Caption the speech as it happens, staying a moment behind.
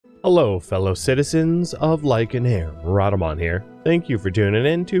Hello, fellow citizens of Lycan here. Rhadamant here. Thank you for tuning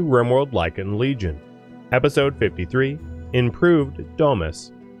in to RimWorld Lycan Legion. Episode 53, Improved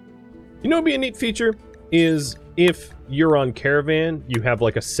Domus. You know what would be a neat feature? Is if you're on caravan, you have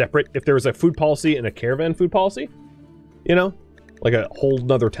like a separate, if there was a food policy and a caravan food policy, you know? Like a whole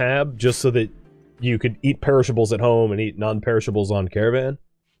nother tab, just so that you could eat perishables at home and eat non-perishables on caravan,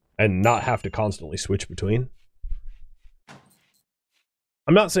 and not have to constantly switch between.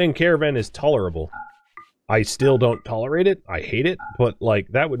 I'm not saying caravan is tolerable. I still don't tolerate it. I hate it, but like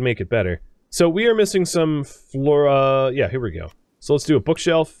that would make it better. So we are missing some flora. Yeah, here we go. So let's do a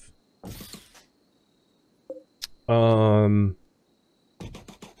bookshelf. Some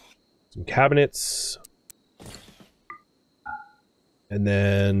cabinets. And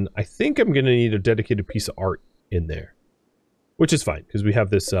then I think I'm gonna need a dedicated piece of art in there, which is fine because we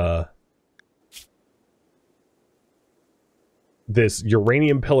have this this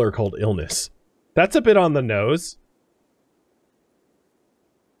uranium pillar called Illness. That's a bit on the nose.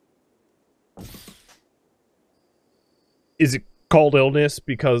 Is it called Illness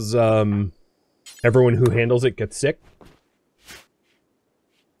because everyone who handles it gets sick?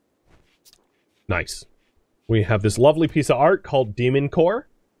 Nice. We have this lovely piece of art called Demon Core.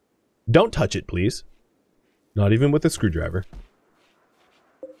 Don't touch it, please. Not even with a screwdriver.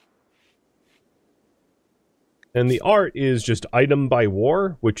 And the art is just item by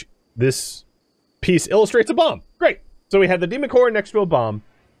war, which this piece illustrates a bomb. Great. So we had the Demon Core next to a bomb.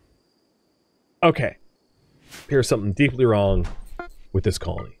 Okay. Here's something deeply wrong with this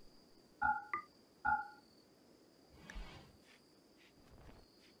colony.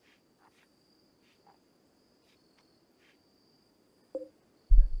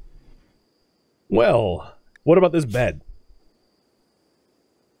 Well, what about this bed?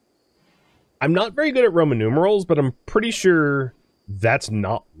 I'm not very good at Roman numerals, but I'm pretty sure that's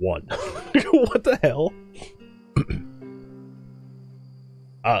not one. What the hell?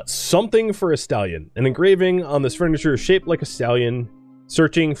 Something for a stallion. An engraving on this furniture shaped like a stallion,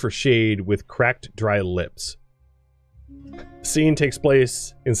 searching for shade with cracked, dry lips. The scene takes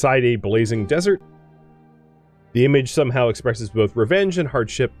place inside a blazing desert. The image somehow expresses both revenge and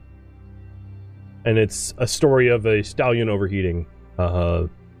hardship. And it's a story of a stallion overheating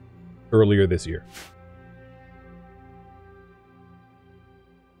earlier this year.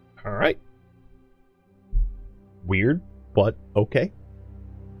 All right. Weird, but okay.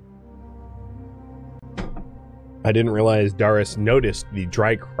 I didn't realize Darius noticed the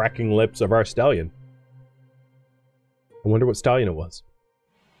dry, cracking lips of our stallion. I wonder what stallion it was.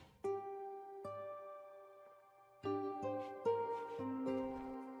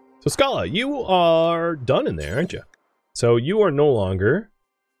 So Scala, you are done in there, aren't you? So you are no longer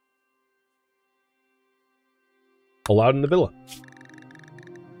allowed in the villa.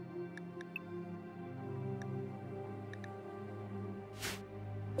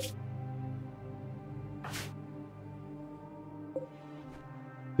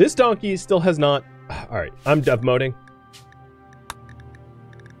 This donkey still has not... Alright, I'm dev moding.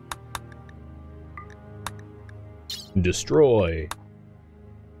 Destroy.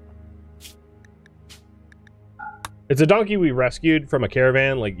 It's a donkey we rescued from a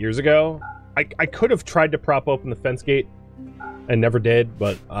caravan like years ago. I could have tried to prop open the fence gate and never did,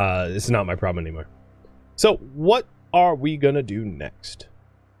 but it's not my problem anymore. So what are we gonna do next?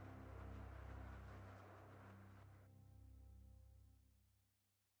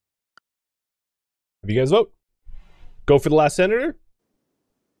 Have you guys vote? Go for the last senator?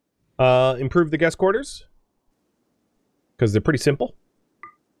 Improve the guest quarters? Because they're pretty simple.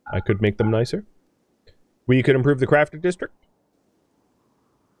 I could make them nicer. We could improve the crafting district.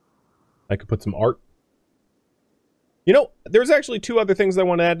 I could put some art. You know, there's actually two other things I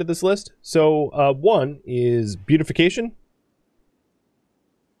want to add to this list. So, one is beautification.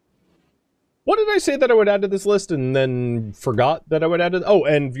 What did I say that I would add to this list and then forgot that I would add to... Oh,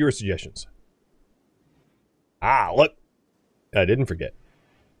 and viewer suggestions. Ah, look. I didn't forget.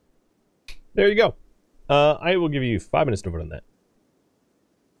 There you go. I will give you 5 minutes to vote on that.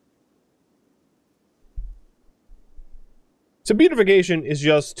 So beautification is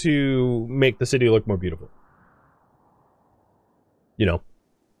just to make the city look more beautiful. You know,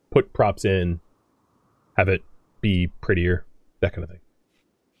 put props in, have it be prettier, that kind of thing.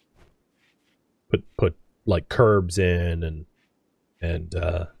 Put like curbs in and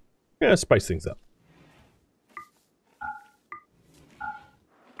yeah, spice things up.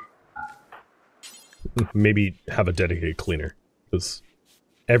 Maybe have a dedicated cleaner, because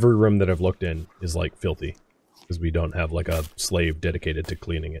every room that I've looked in is like filthy. Because we don't have like a slave dedicated to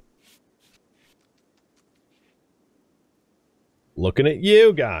cleaning it. Looking at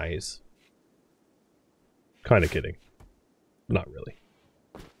you guys. Kind of kidding. Not really.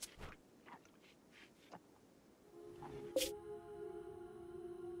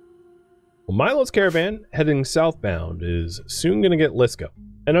 Well, Milo's caravan, heading southbound, is soon going to get Lisco.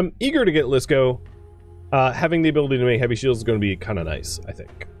 And I'm eager to get Lisco. Having the ability to make heavy shields is going to be kind of nice, I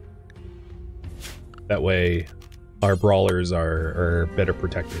think. That way, our brawlers are better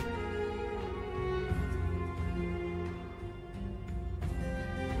protected.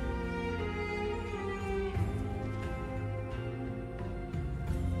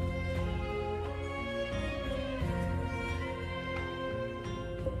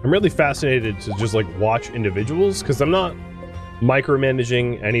 I'm really fascinated to just like watch individuals because I'm not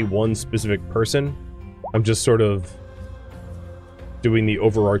micromanaging any one specific person. I'm just sort of doing the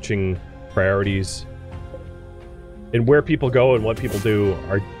overarching priorities. And where people go and what people do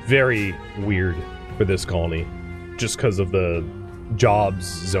are very weird for this colony. Just because of the jobs,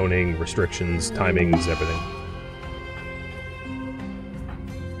 zoning, restrictions, timings, everything.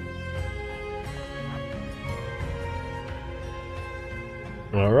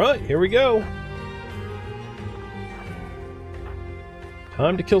 Alright, here we go.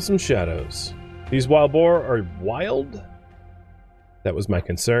 Time to kill some shadows. These wild boar are wild? That was my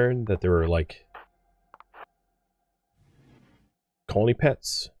concern, that there were like colony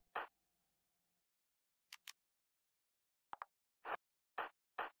pets.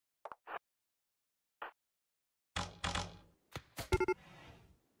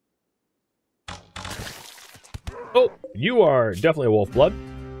 Oh, you are definitely a wolf blood.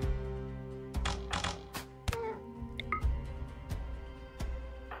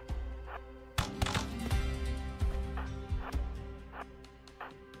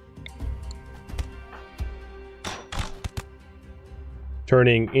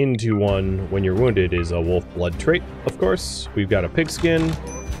 Turning into one when you're wounded is a wolf blood trait, of course. We've got a pigskin.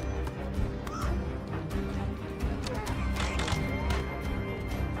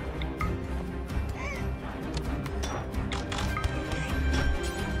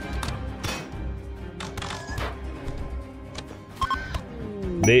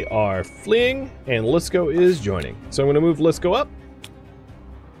 They are fleeing, and Lisco is joining. So I'm going to move Lisco up.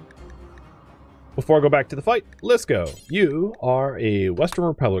 Before I go back to the fight, Lisco, you are a Western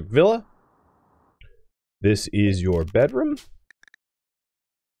Republic villa. This is your bedroom.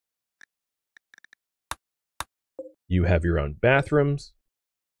 You have your own bathrooms.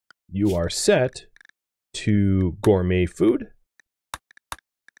 You are set to gourmet food.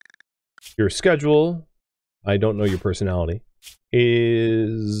 Your schedule, I don't know your personality,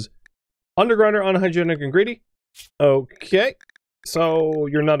 is undergrounder, unhygienic, and greedy. Okay. So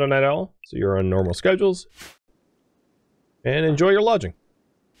you're not a night owl, so you're on normal schedules. And enjoy your lodging.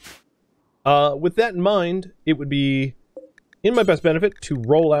 With that in mind, it would be in my best benefit to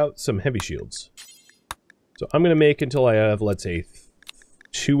roll out some heavy shields. So I'm going to make until I have, let's say,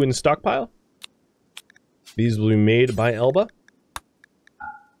 2 in stockpile. These will be made by Elba.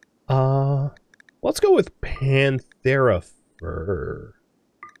 Let's go with Panthera fur.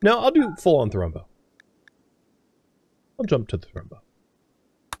 No, I'll do full-on Thrombo. I'll jump to the Thrombo.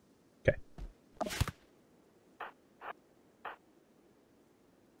 Okay.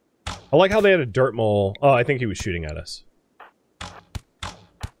 I like how they had a dirt mole. Oh, I think he was shooting at us.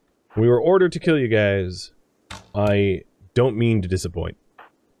 We were ordered to kill you guys. I don't mean to disappoint.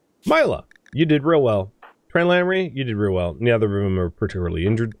 Mila, you did real well. Tranlamry, you did real well. Neither of them are particularly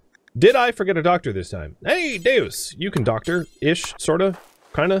injured. Did I forget a doctor this time? Hey, Deus, you can doctor-ish, sorta,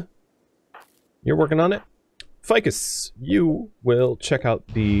 kinda. You're working on it. Ficus, you will check out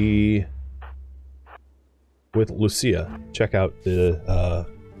the... With Lucia, check out the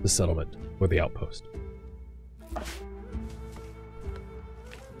settlement, or the outpost.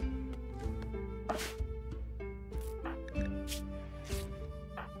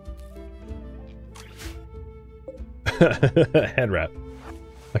 Head wrap.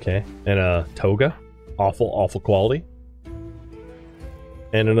 Okay, and a toga. Awful quality.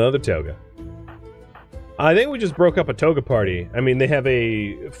 And another toga. I think we just broke up a toga party. I mean, they have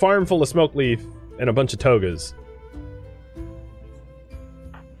a farm full of smoke leaf and a bunch of togas.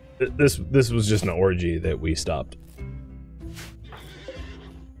 This was just an orgy that we stopped.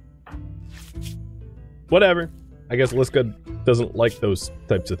 Whatever. I guess Liska doesn't like those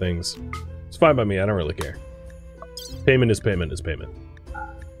types of things. It's fine by me, I don't really care. Payment is payment is payment.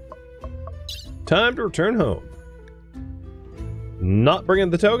 Time to return home. Not bringing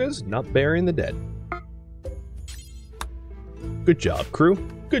the togas, not burying the dead. Good job, crew.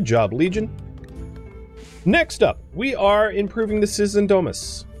 Good job, Legion. Next up, we are improving the Citizen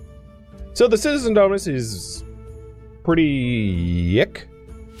Domus. So the Citizen Domus is pretty yick.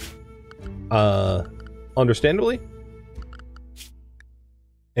 Understandably.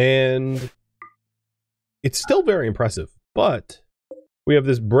 And it's still very impressive, but we have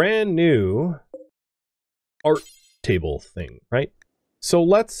this brand new art table thing, right? So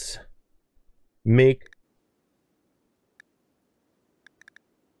let's make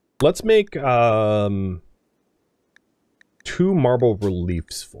 2 marble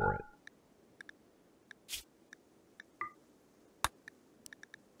reliefs for it.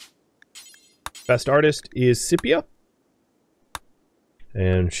 Best artist is Scipia,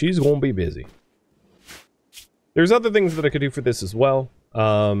 and she's gonna be busy. There's other things that I could do for this as well.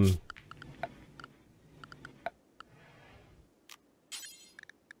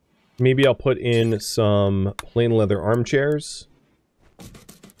 Maybe I'll put in some plain leather armchairs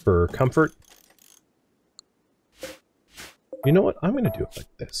for comfort. You know what? I'm going to do it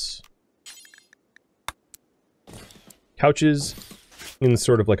like this. Couches in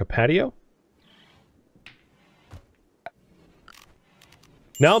sort of like a patio.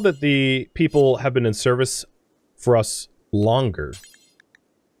 Now that the people have been in service for us longer,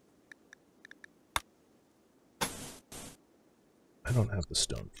 I don't have the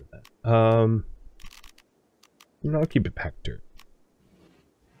stone for that. I'll keep it packed dirt.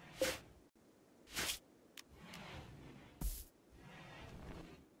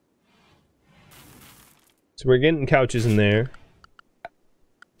 So we're getting couches in there.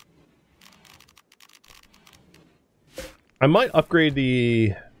 I might upgrade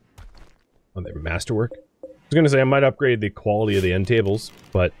the... Oh, they're masterwork. I was going to say I might upgrade the quality of the end tables,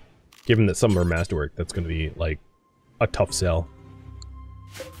 but given that some are masterwork, that's going to be, like, a tough sell.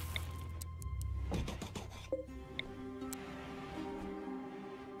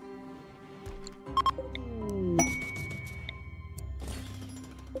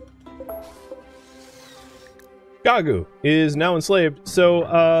 Gagu is now enslaved, so,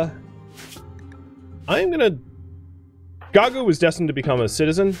 I'm gonna... Gagu was destined to become a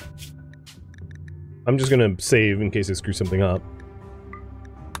citizen. I'm just gonna save in case I screw something up.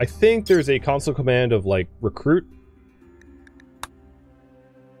 I think there's a console command of, like, recruit.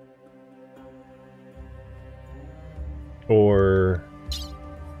 Or...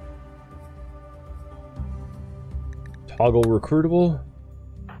 toggle recruitable.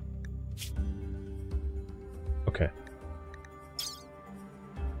 Okay.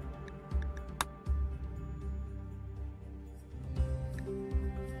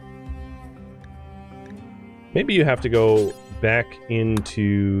 Maybe you have to go back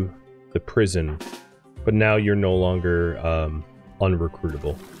into the prison, but now you're no longer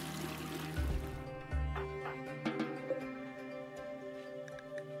unrecruitable.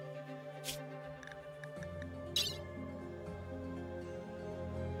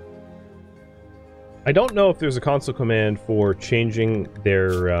 I don't know if there's a console command for changing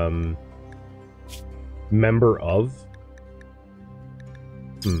their member of.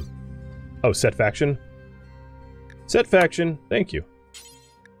 Oh, set faction. Set faction, thank you.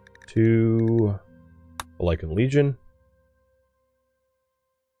 To the Lycan Legion.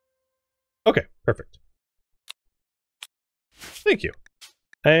 Okay, perfect. Thank you.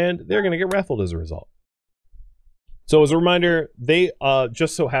 And they're going to get raffled as a result. So as a reminder, they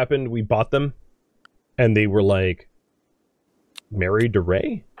just so happened we bought them. And they were like married to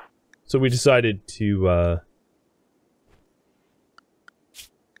Ray. So we decided to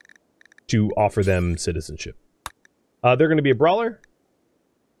offer them citizenship. They're going to be a brawler.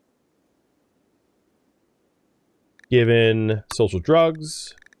 Given social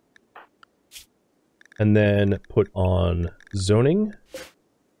drugs. And then put on zoning.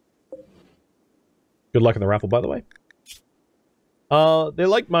 Good luck in the raffle, by the way. They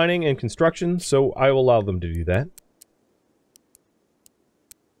like mining and construction, so I will allow them to do that.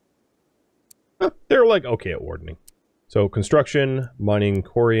 They're like okay at wardening. So construction, mining,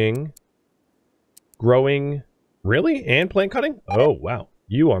 quarrying, growing, really? And plant cutting? Oh, wow.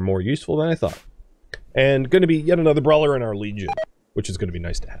 You are more useful than I thought. And going to be yet another brawler in our legion, which is going to be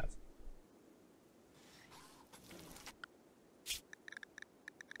nice to have.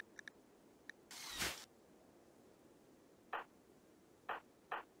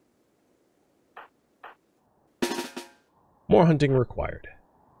 More hunting required.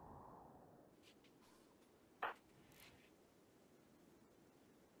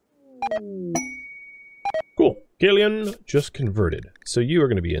 Cool. Galeon just converted. So you are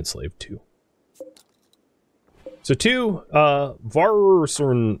going to be enslaved too. So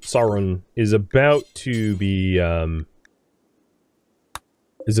Varursun is about to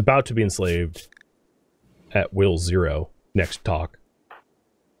be enslaved at Will 0 next talk.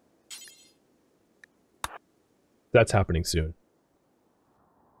 That's happening soon.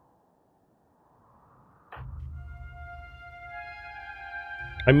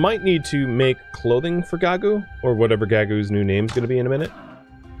 I might need to make clothing for Gagu, or whatever Gagu's new name's going to be in a minute.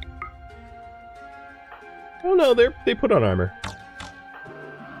 Oh no, they put on armor.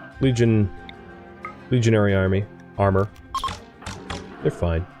 Legionary armor. They're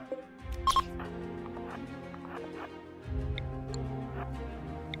fine.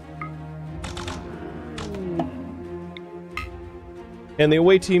 And the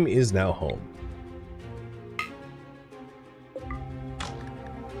away team is now home.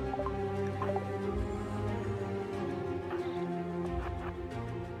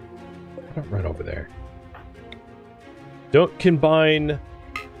 Right over there. Don't combine.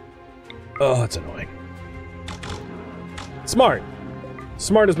 Oh, that's annoying. Smart.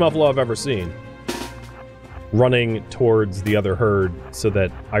 Smartest Muffalo I've ever seen. Running towards the other herd so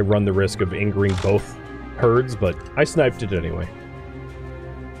that I run the risk of angering both herds, but I sniped it anyway.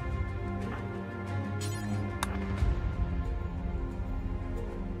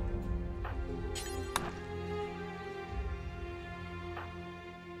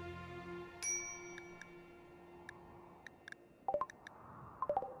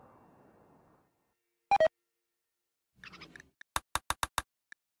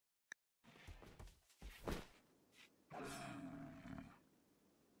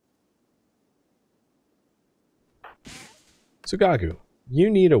 So Gagu, you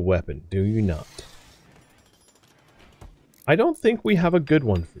need a weapon, do you not? I don't think we have a good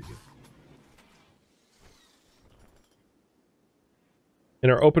one for you. In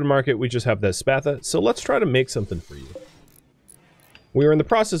our open market, we just have that Spatha, so let's try to make something for you. We are in the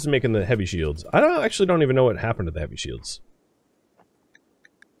process of making the heavy shields. I actually don't even know what happened to the heavy shields.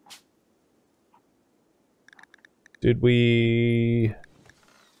 Did we...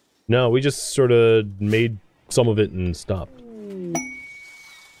 No, we just sort of made some of it and stopped.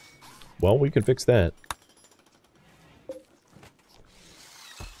 Well, we can fix that.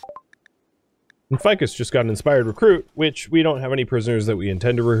 And Ficus just got an inspired recruit, which we don't have any prisoners that we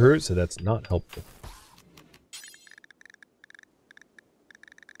intend to recruit, so that's not helpful.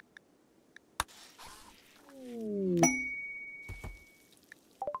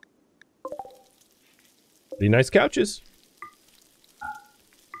 The nice couches.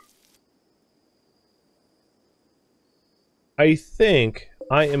 I think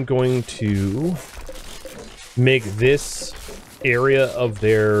I am going to make this area of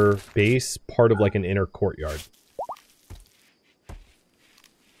their base part of like an inner courtyard.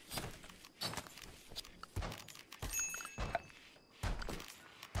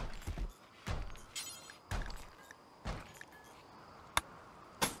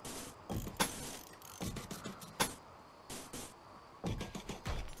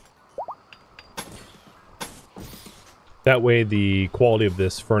 That way the quality of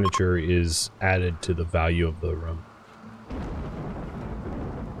this furniture is added to the value of the room.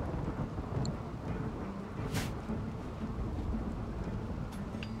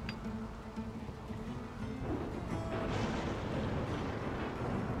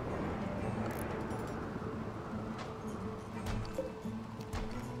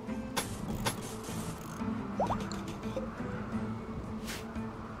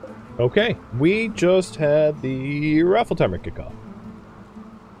 Okay, we just had the raffle timer kick off.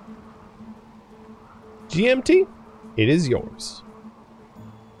 GMT, it is yours.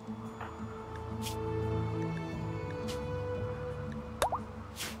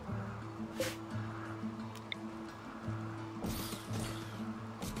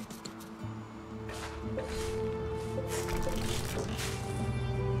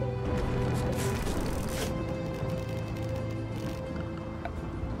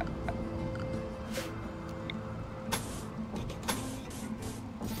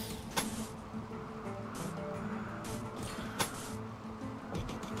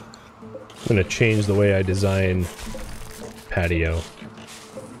 I'm gonna change the way I design patio.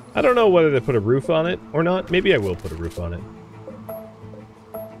 I don't know whether to put a roof on it or not. Maybe I will put a roof on it.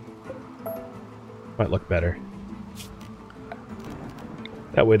 Might look better.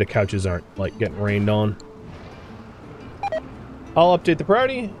 That way the couches aren't, like, getting rained on. I'll update the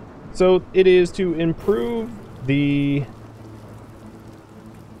priority. So it is to improve the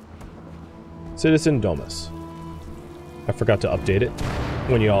Citizen Domus. I forgot to update it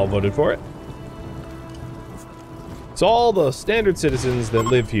when you all voted for it. So all the standard citizens that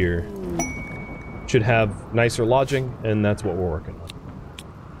live here should have nicer lodging, and that's what we're working on.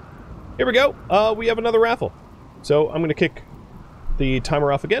 Here we go. We have another raffle. So I'm going to kick the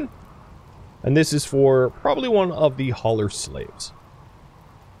timer off again. And this is for probably one of the hauler slaves.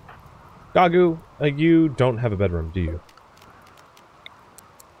 Gagu, you don't have a bedroom, do you?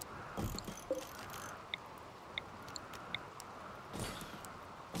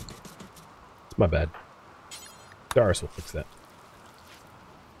 It's my bad. Darius will fix that.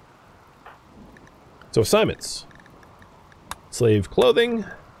 So assignments. Slave clothing,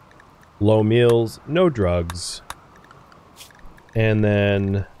 low meals, no drugs, and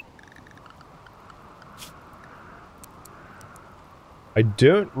then I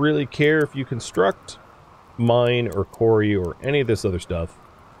don't really care if you construct, mine, or quarry, or any of this other stuff.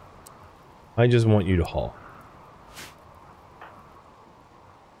 I just want you to haul.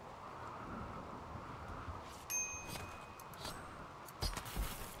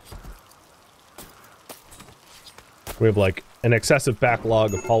 We have like an excessive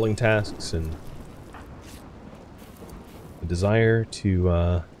backlog of hauling tasks and a desire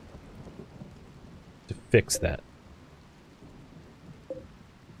to fix that.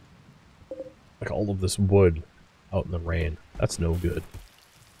 Like all of this wood out in the rain. That's no good.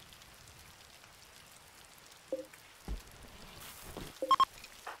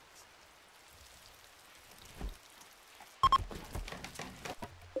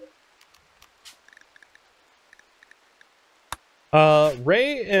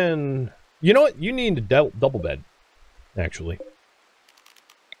 Ray and... You know what? You need a double bed, actually.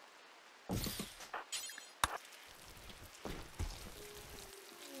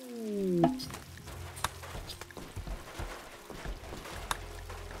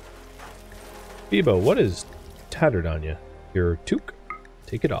 Bebo, what is tattered on you? Your toque?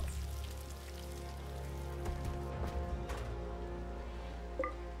 Take it off.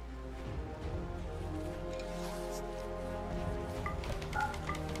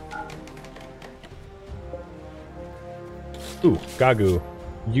 Ooh, Gagu,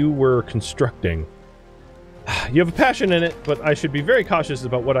 you were constructing. You have a passion in it, but I should be very cautious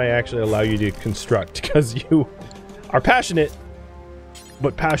about what I actually allow you to construct, because you are passionate,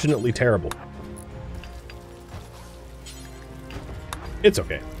 but passionately terrible. It's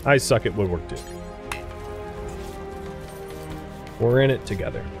okay. I suck at woodwork too. We're in it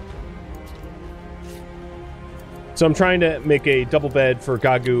together. So I'm trying to make a double bed for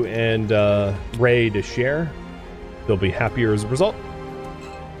Gagu and Ray to share. They'll be happier as a result.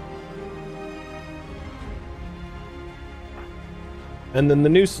 And then the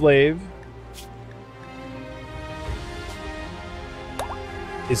new slave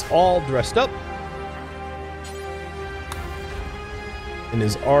is all dressed up and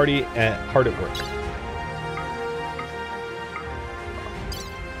is already hard at work.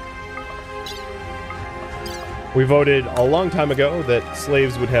 We voted a long time ago that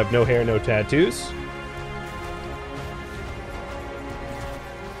slaves would have no hair, no tattoos.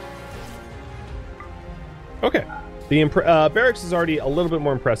 Okay. The barracks is already a little bit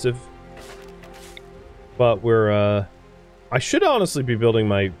more impressive. But we're, I should honestly be building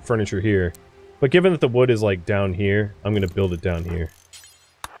my furniture here. But given that the wood is, like, down here, I'm gonna build it down here.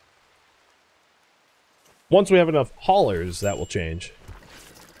 Once we have enough haulers, that will change.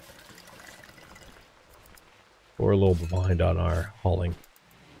 We're a little behind on our hauling.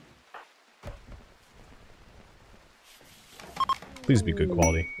 Please be good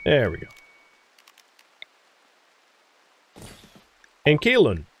quality. There we go. And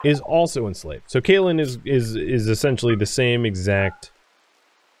Kalin is also enslaved. So Kalin is essentially the same exact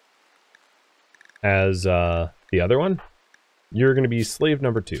as the other one. You're going to be slave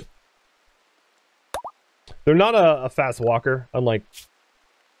number 2. They're not a fast walker, unlike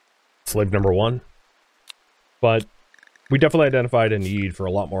slave number 1. But we definitely identified a need for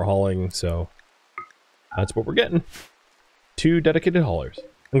a lot more hauling, so that's what we're getting. 2 dedicated haulers.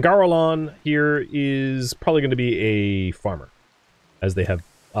 And Garalan here is probably going to be a farmer, as they have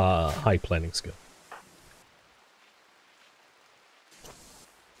high planning skill.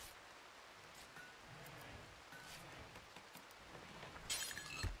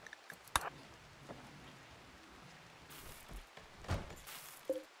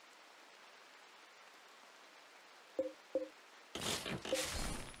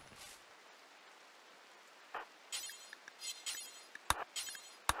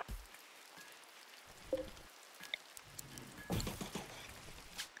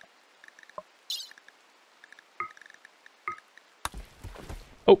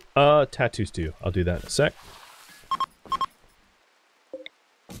 Oh, tattoos too. I'll do that in a sec.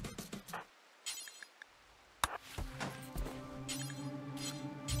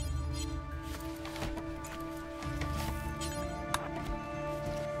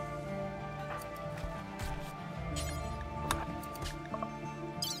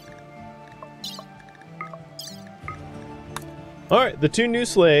 Alright, the two new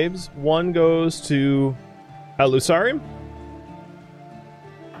slaves. One goes to Alusarim.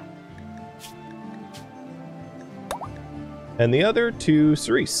 And the other to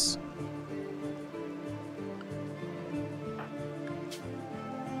Cerise.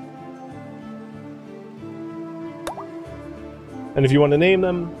 And if you want to name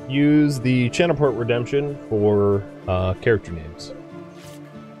them, use the Channelport Redemption for character names.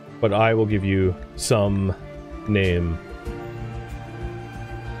 But I will give you some name.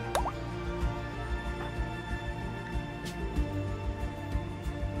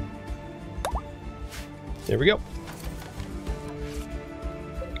 There we go.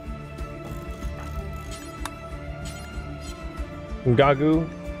 And Gagu.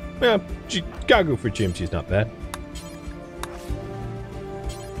 Yeah, Gagu for Jim, she's not bad.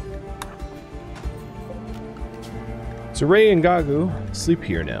 So Ray and Gagu sleep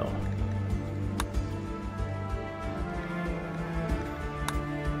here now.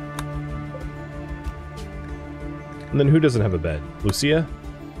 And then who doesn't have a bed? Lucia?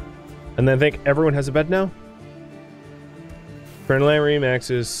 And then I think everyone has a bed now? Fernlary,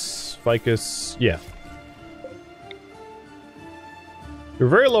 Maxis, Ficus, yeah. You're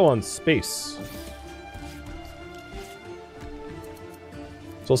very low on space.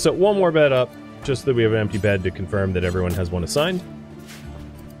 So I'll set one more bed up, just so that we have an empty bed to confirm that everyone has one assigned.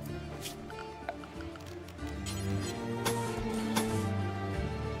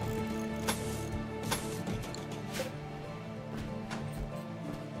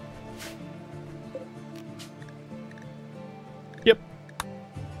 Yep.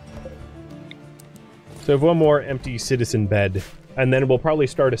 So I have one more empty citizen bed, and then we'll probably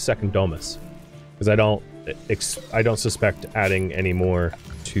start a second Domus, because I don't suspect adding any more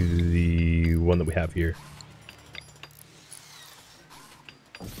to the one that we have here.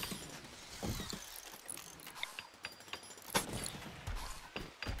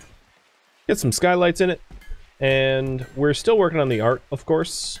 Get some skylights in it, and we're still working on the art, of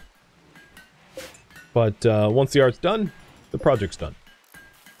course. But once the art's done, the project's done.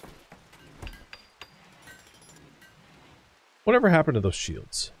 Whatever happened to those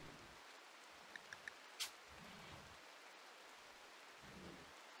shields?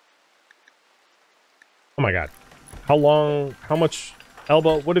 Oh my god. How much,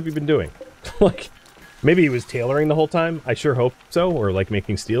 Elba, what have you been doing? Like, maybe he was tailoring the whole time? I sure hope so, or like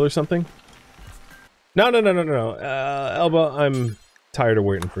making steel or something. No. Elba, I'm tired of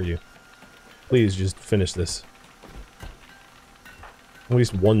waiting for you. Please just finish this. At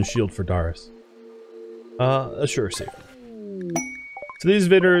least one shield for Darius. Assure safety. So these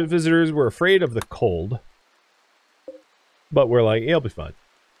visitors were afraid of the cold. But we're like, yeah, it'll be fine.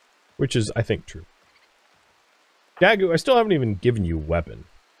 Which is, I think, true. Gagu, I still haven't even given you a weapon.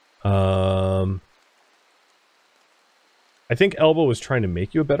 I think Elba was trying to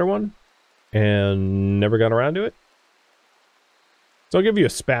make you a better one. And never got around to it. So I'll give you a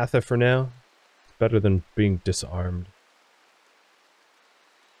Spatha for now. It's better than being disarmed.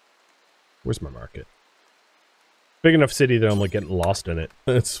 Where's my market? Big enough city that I'm like getting lost in it.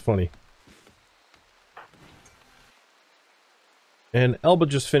 It's funny. And Elba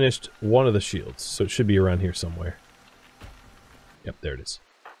just finished one of the shields, so it should be around here somewhere. Yep, there it is.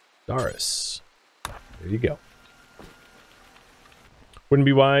 Darius. There you go. Wouldn't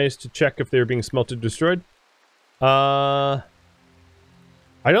be wise to check if they're being smelted or destroyed. I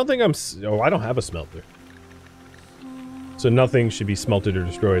don't think I don't have a smelter. So nothing should be smelted or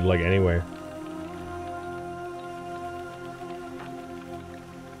destroyed, like, anywhere.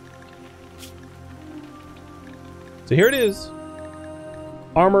 So here it is.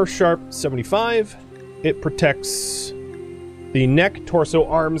 Armor Sharp 75. It protects the neck, torso,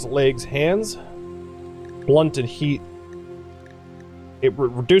 arms, legs, hands. Blunted heat. It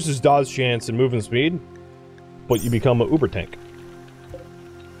reduces dodge chance and movement speed, but you become a uber tank.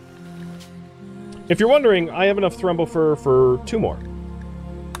 If you're wondering, I have enough Thrumbo for 2 more.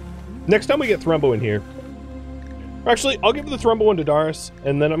 Next time we get Thrumbo in here... Actually, I'll give the Thrumbo one to Darius,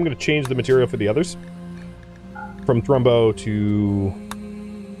 and then I'm going to change the material for the others. From Thrumbo to...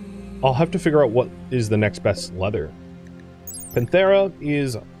 I'll have to figure out what is the next best leather. Panthera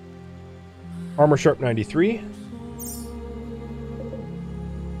is Armor Sharp 93.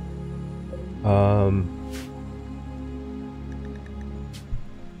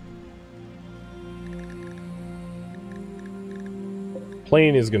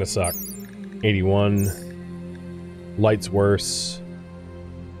 Plane is gonna suck. 81. Light's worse.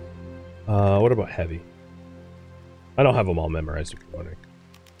 What about heavy? I don't have them all memorized, if you're wondering.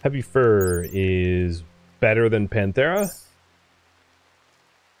 Heavy fur is better than Panthera.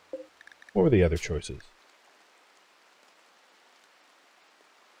 What were the other choices?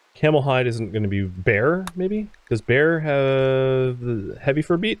 Camel hide isn't going to be bear, maybe? Does bear have the heavy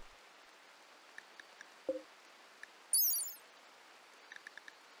fur beat?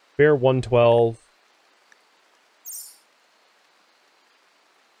 Bear 112.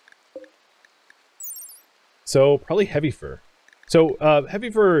 So, probably heavy fur. So,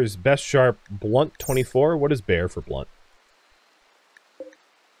 heavy fur is best sharp, blunt 24. What is bear for blunt?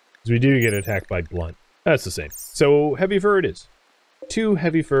 Because we do get attacked by blunt. That's the same. So, heavy fur it is. 2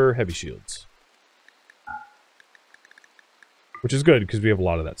 heavy fur, heavy shields. Which is good, because we have a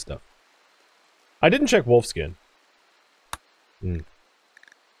lot of that stuff. I didn't check wolfskin. No,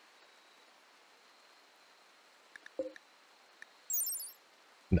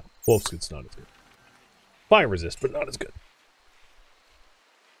 wolfskin's not as good. Fire resist, but not as good.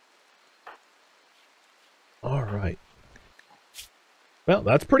 Alright. Well,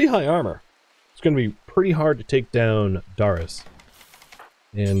 that's pretty high armor. It's going to be pretty hard to take down Darius.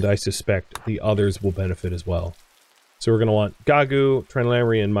 And I suspect the others will benefit as well. So we're going to want Gagu,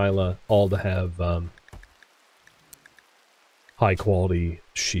 Trenlamri, and Myla all to have high quality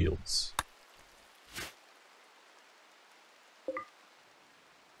shields.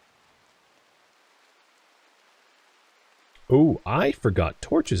 Ooh, I forgot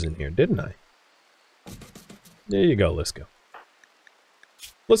torches in here, didn't I? There you go, let's go.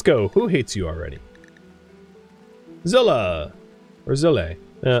 Let's go. Who hates you already? Zilla! Or Zille.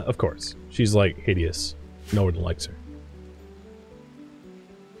 Of course. She's like hideous. No one likes her.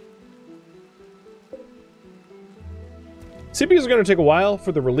 CP is going to take a while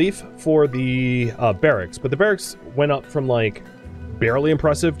for the relief for the barracks, but the barracks went up from like barely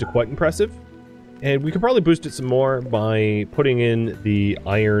impressive to quite impressive. And we could probably boost it some more by putting in the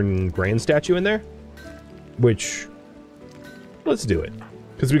iron grand statue in there. Which, let's do it.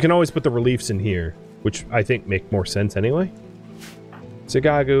 Because we can always put the reliefs in here, which I think make more sense anyway.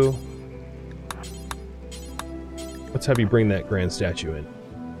 Zagagu. Let's have you bring that grand statue in.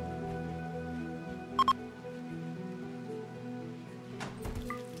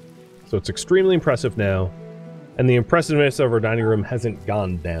 So it's extremely impressive now. And the impressiveness of our dining room hasn't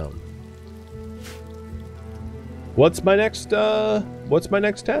gone down. What's my next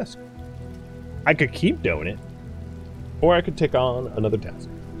task? I could keep doing it. Or I could take on another task.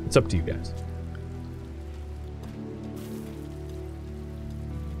 It's up to you guys.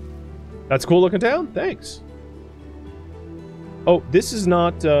 That's a cool looking town. Thanks. Oh, this is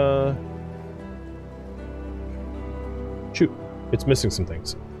not, shoot. It's missing some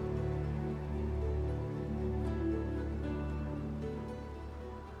things.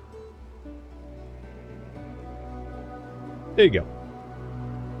 There you go.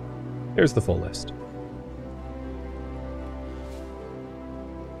 There's the full list.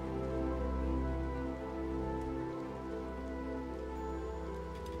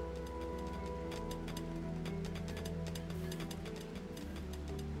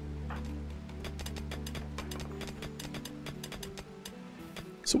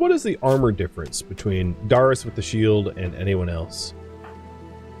 So what is the armor difference between Darius with the shield and anyone else?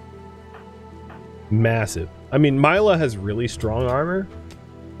 Massive. I mean, Myla has really strong armor,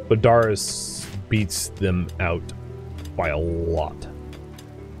 but Darius beats them out by a lot.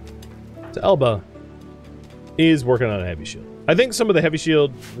 So Elba is working on a heavy shield. I think some of the heavy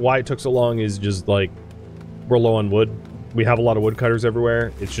shield, why it took so long is just like, we're low on wood. We have a lot of woodcutters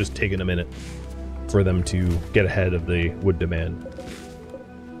everywhere. It's just taking a minute for them to get ahead of the wood demand.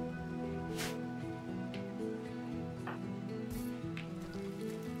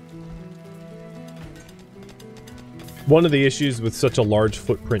 One of the issues with such a large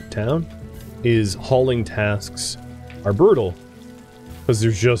footprint town is hauling tasks are brutal because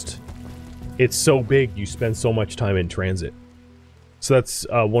there's just, it's so big you spend so much time in transit. So that's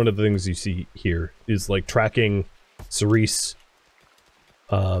one of the things you see here is like tracking Cerise.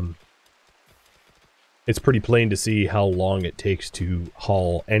 It's pretty plain to see how long it takes to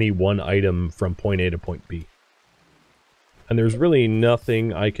haul any one item from point A to point B. And there's really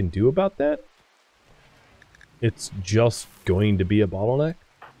nothing I can do about that. It's just going to be a bottleneck.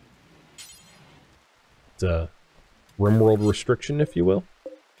 It's a RimWorld restriction, if you will.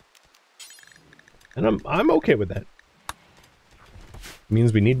 And I'm okay with that. It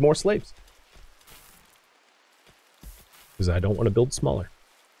means we need more slaves. Because I don't want to build smaller.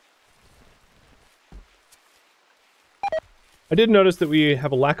 I did notice that we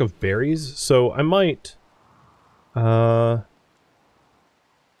have a lack of berries, so I might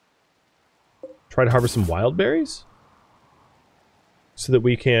try to harvest some wild berries so that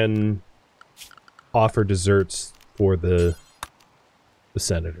we can offer desserts for the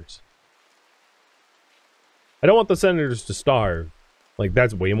senators. I don't want the senators to starve. Like,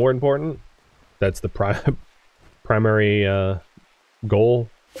 that's way more important. That's the primary goal.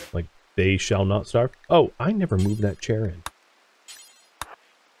 Like, they shall not starve. Oh, I never moved that chair in.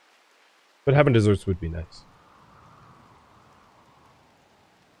 But having desserts would be nice.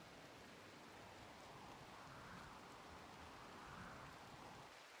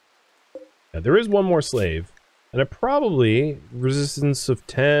 Now, there is one more slave. And I probably... Resistance of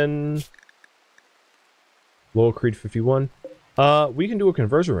 10... Loyal Creed 51. We can do a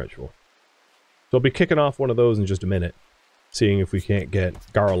conversion ritual. So I'll be kicking off one of those in just a minute. Seeing if we can't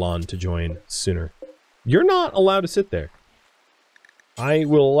get Garland to join sooner. You're not allowed to sit there. I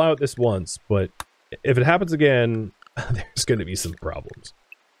will allow it this once, but if it happens again, there's going to be some problems.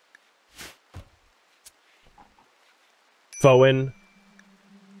 Fowen.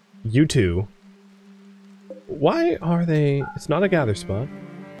 You two. Why are they... It's not a gather spot.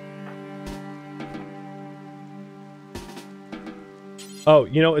 Oh,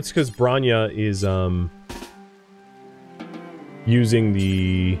 you know, it's because Branya is, using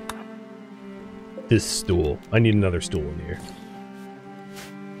this stool. I need another stool in here.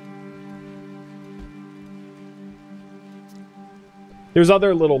 There's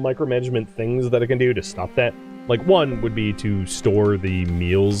other little micromanagement things that I can do to stop that. Like, one would be to store the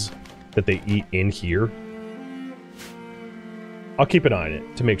meals that they eat in here. I'll keep an eye on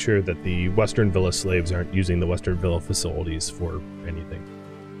it to make sure that the Western Villa slaves aren't using the Western Villa facilities for anything.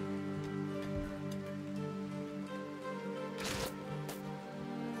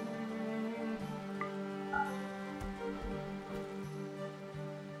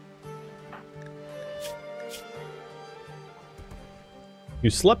 You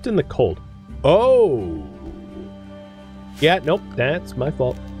slept in the cold. Oh! Yeah, nope, that's my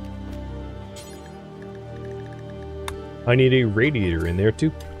fault. I need a radiator in there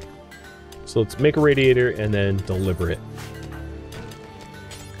too. So let's make a radiator and then deliver it.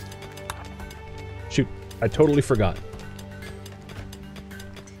 Shoot, I totally forgot.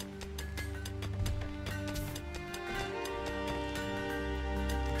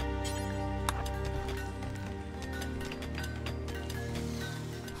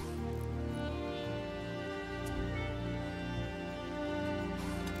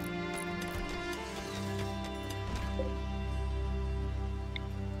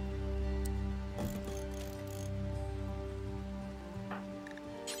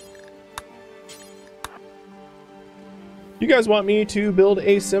 You guys want me to build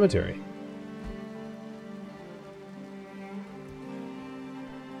a cemetery?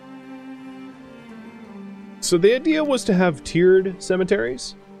 So the idea was to have tiered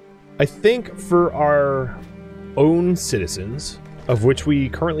cemeteries. I think for our own citizens, of which we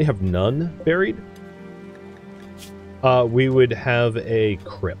currently have none buried, we would have a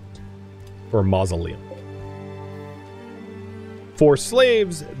crypt or mausoleum. For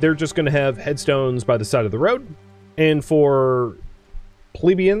slaves, they're just going to have headstones by the side of the road. And for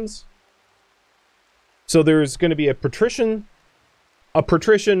plebeians, so there's going to be a patrician. A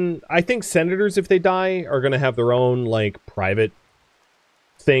patrician, I think senators, if they die, are going to have their own, like, private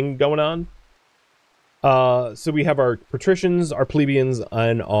thing going on. So we have our patricians, our plebeians,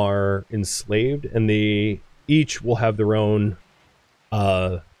 and our enslaved, and they each will have their own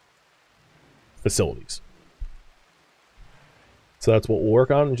facilities. So that's what we'll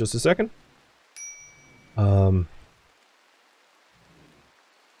work on in just a second.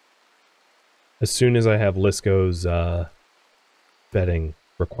 As soon as I have Lisco's bedding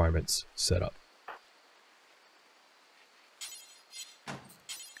requirements set up.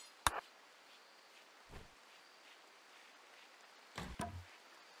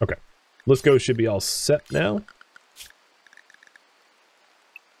 Okay. Lisco should be all set now.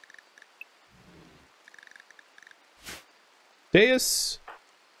 Deus.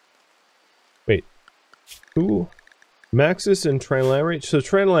 Wait. Who? Maxis and Trilamry. So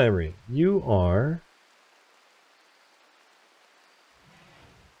Trilamry, you are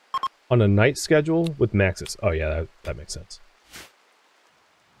on a night schedule with Maxis. Oh yeah, that makes sense.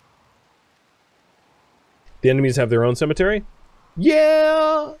 The enemies have their own cemetery?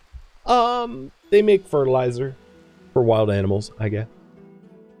 Yeah! They make fertilizer for wild animals, I guess.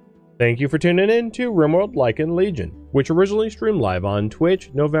 Thank you for tuning in to RimWorld Lycan Legion, which originally streamed live on Twitch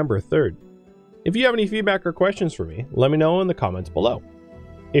November 3rd. If you have any feedback or questions for me, let me know in the comments below.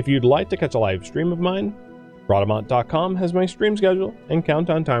 If you'd like to catch a live stream of mine, Rhadamant.com has my stream schedule and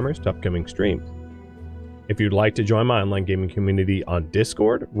countdown timers to upcoming streams. If you'd like to join my online gaming community on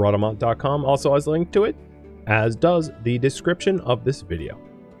Discord, Rhadamant.com also has a link to it, as does the description of this video.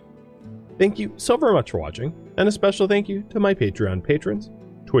 Thank you so very much for watching, and a special thank you to my Patreon patrons,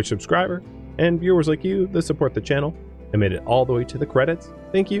 Twitch subscriber, and viewers like you that support the channel. and made it all the way to the credits,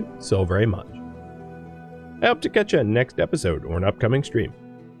 thank you so very much. I hope to catch you next episode or an upcoming stream.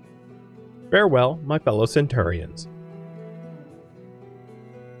 Farewell, my fellow Centurions.